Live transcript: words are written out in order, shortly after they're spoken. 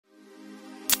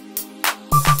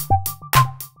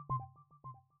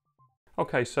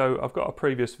Okay, so I've got a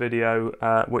previous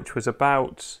video which was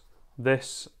about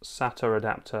this SATA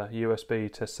adapter,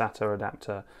 USB to SATA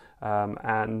adapter,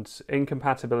 and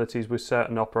incompatibilities with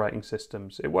certain operating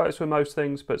systems. It works with most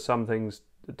things, but some things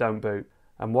don't boot.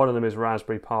 And one of them is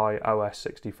Raspberry Pi OS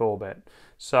 64-bit.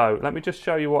 So let me just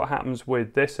show you what happens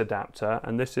with this adapter,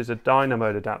 and this is a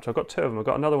Dynamode adapter. I've got two of them. I've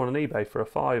got another one on eBay for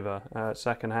 $5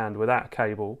 second hand without a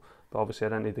cable, but obviously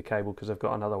I don't need the cable because I've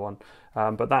got another one.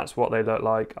 But that's what they look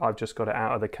like. I've just got it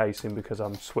out of the casing because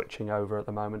I'm switching over at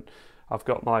the moment. I've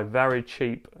got my very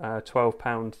cheap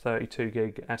 £12 32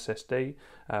 gig SSD,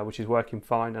 which is working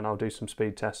fine, and I'll do some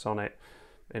speed tests on it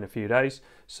in a few days.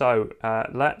 So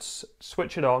let's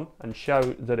switch it on and show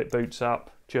that it boots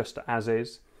up just as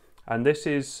is. And this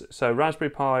is, so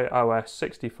Raspberry Pi OS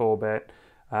 64-bit,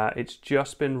 it's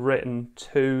just been written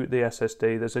to the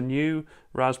SSD. There's a new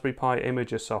Raspberry Pi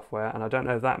Imager software, and I don't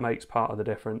know if that makes part of the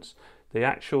difference. The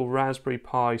actual Raspberry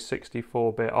Pi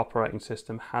 64-bit operating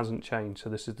system hasn't changed, so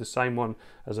this is the same one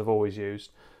as I've always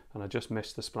used. And I just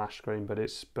missed the splash screen, but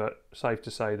safe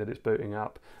to say that it's booting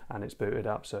up, and it's booted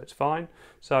up, so it's fine.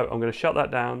 So I'm going to shut that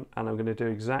down, and I'm going to do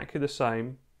exactly the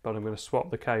same, but I'm going to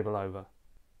swap the cable over.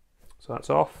 So that's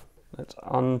off. Let's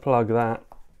unplug that.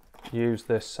 Use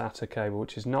this SATA cable,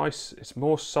 which is nice. It's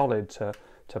more solid to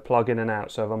plug in and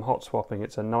out, so if I'm hot swapping,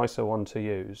 it's a nicer one to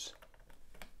use.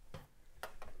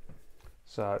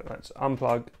 So let's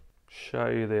unplug, show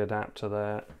you the adapter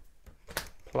there,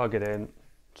 plug it in.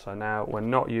 So now we're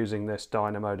not using this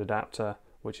Dynamode adapter,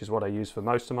 which is what I use for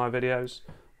most of my videos.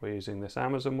 We're using this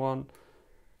Amazon one,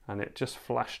 and it just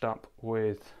flashed up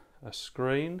with a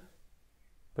screen,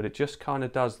 but it just kind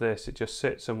of does this. It just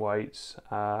sits and waits.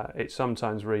 It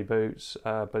sometimes reboots,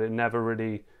 but it never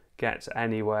really gets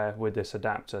anywhere with this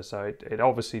adapter. So it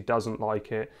obviously doesn't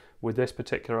like it with this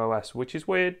particular OS, which is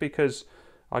weird because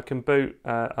I can boot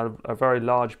a very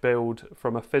large build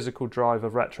from a physical drive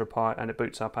of RetroPie, and it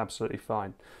boots up absolutely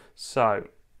fine. So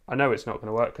I know it's not going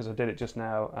to work because I did it just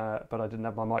now, but I didn't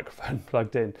have my microphone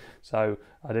plugged in, so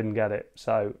I didn't get it.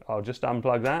 So I'll just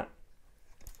unplug that,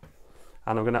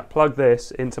 and I'm going to plug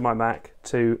this into my Mac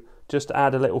to just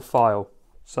add a little file.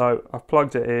 So I've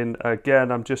plugged it in. Again,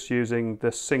 I'm just using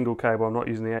the single cable. I'm not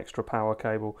using the extra power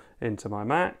cable into my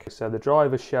Mac. So the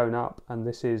drive has shown up, and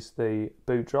this is the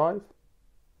boot drive.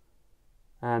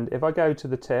 And if I go to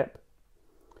the tip,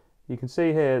 you can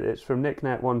see here it's from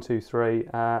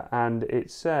nicknet123, and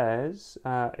it says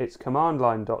it's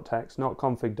cmdline.txt, not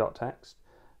config.txt,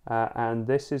 and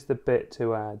this is the bit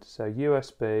to add. So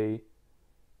USB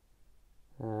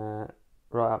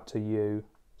right up to U.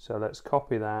 So let's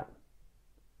copy that,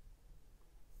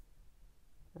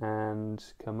 and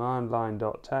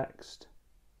cmdline.txt.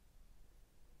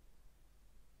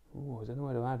 Oh, is there no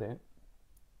way to add it?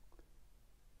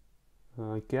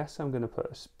 I guess I'm going to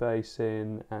put a space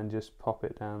in and just pop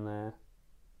it down there.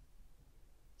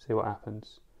 See what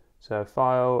happens. So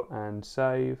file and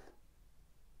save.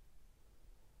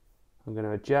 I'm going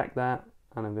to eject that,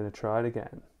 and I'm going to try it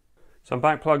again. So I'm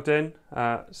back plugged in.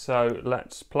 So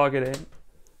let's plug it in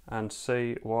and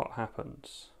see what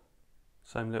happens.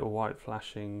 Same little white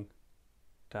flashing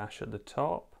dash at the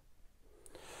top.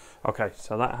 Okay,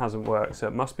 so that hasn't worked, so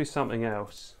it must be something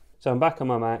else. So I'm back on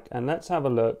my Mac, and let's have a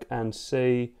look and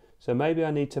see. So maybe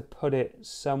I need to put it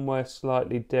somewhere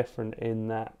slightly different in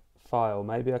that file.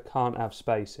 Maybe I can't have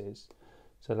spaces.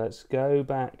 So let's go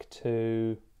back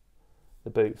to the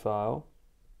boot file.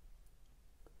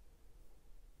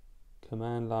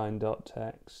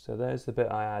 Cmdline.txt. So there's the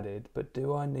bit I added, but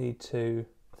do I need to?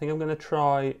 I think I'm going to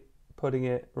try putting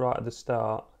it right at the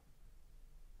start.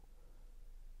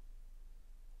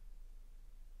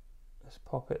 Let's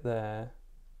pop it there.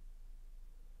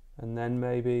 And then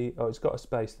maybe, oh, it's got a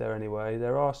space there anyway.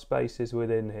 There are spaces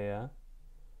within here.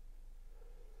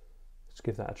 Let's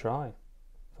give that a try.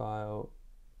 File,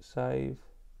 save.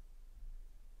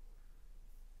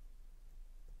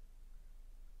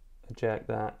 Eject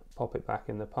that, pop it back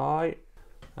in the Pi,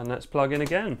 and let's plug in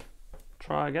again.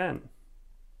 Try again.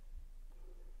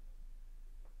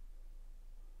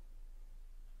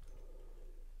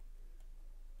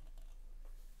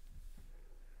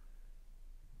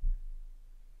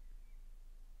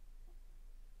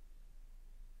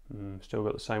 Still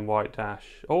got the same white dash.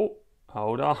 Oh,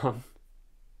 hold on.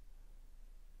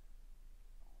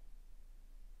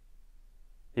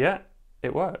 Yeah,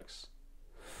 it works.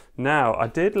 Now, I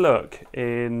did look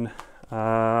in,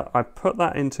 I put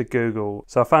that into Google.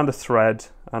 So I found a thread,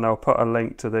 and I'll put a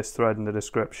link to this thread in the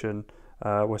description,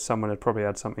 where someone had probably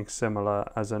had something similar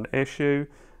as an issue.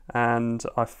 And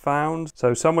I found,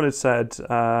 so someone had said,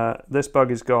 this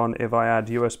bug is gone if I add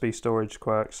USB storage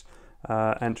quirks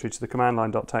entry to the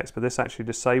cmdline.txt, but this actually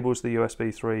disables the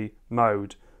USB 3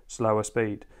 mode, slower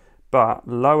speed. But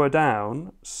lower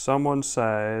down, someone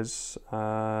says,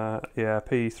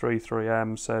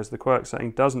 P33M says the quirk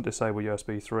setting doesn't disable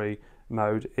USB 3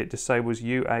 mode, it disables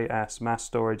UAS, mass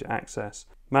storage access.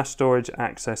 Mass storage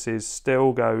accesses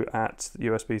still go at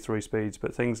USB 3 speeds,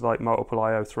 but things like multiple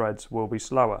I/O threads will be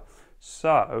slower.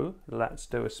 So let's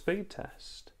do a speed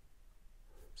test.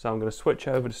 So I'm going to switch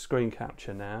over to screen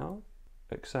capture now.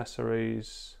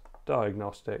 Accessories,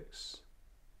 diagnostics,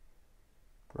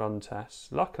 run tests.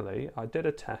 Luckily, I did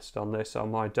a test on this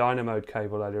on my Dynamode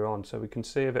cable earlier on, so we can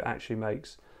see if it actually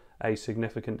makes a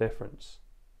significant difference.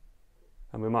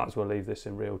 And we might as well leave this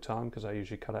in real time because I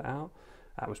usually cut it out.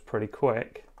 That was pretty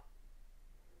quick.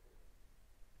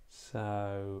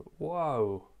 So,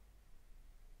 whoa.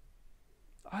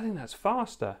 I think that's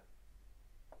faster.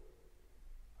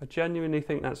 I genuinely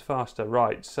think that's faster.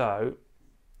 Right, so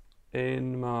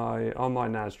on my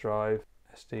NAS drive,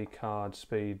 SD card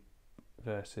speed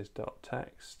versus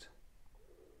 .txt.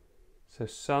 So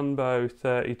Sunbow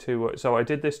 32. So I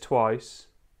did this twice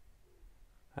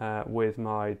with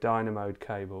my Dynamode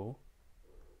cable.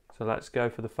 So let's go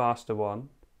for the faster one.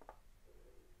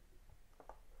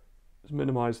 Let's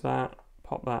minimize that,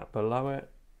 pop that below it.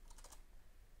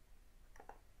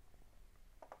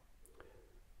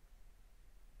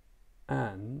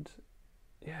 And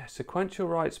yeah, sequential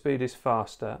write speed is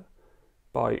faster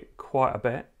by quite a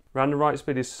bit. Random write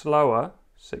speed is slower.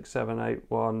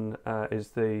 6781 is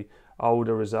the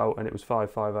older result, and it was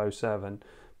 5507.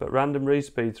 But random read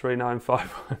speed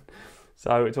 3951.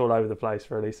 So it's all over the place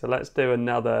really. So let's do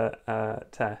another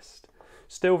test.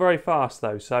 Still very fast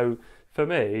though. So for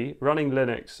me, running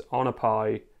Linux on a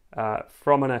Pi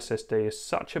from an SSD is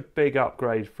such a big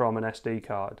upgrade from an SD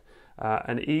card.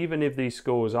 And even if these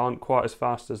scores aren't quite as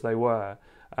fast as they were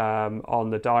on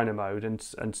the Dynamode and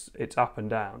it's up and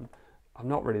down, I'm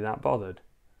not really that bothered.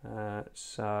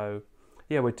 So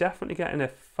yeah, we're definitely getting a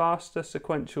faster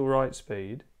sequential write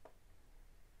speed.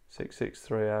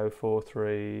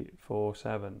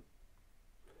 66304347.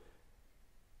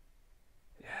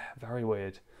 Yeah, very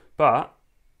weird. But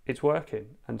it's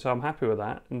working, and so I'm happy with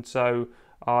that. And so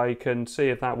I can see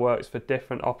if that works for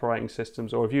different operating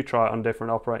systems, or if you try it on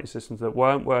different operating systems that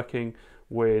weren't working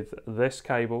with this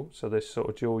cable, so this sort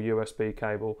of dual USB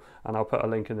cable, and I'll put a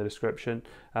link in the description.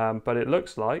 But it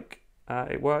looks like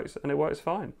it works, and it works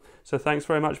fine. So thanks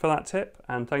very much for that tip,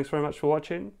 and thanks very much for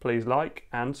watching. Please like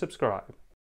and subscribe.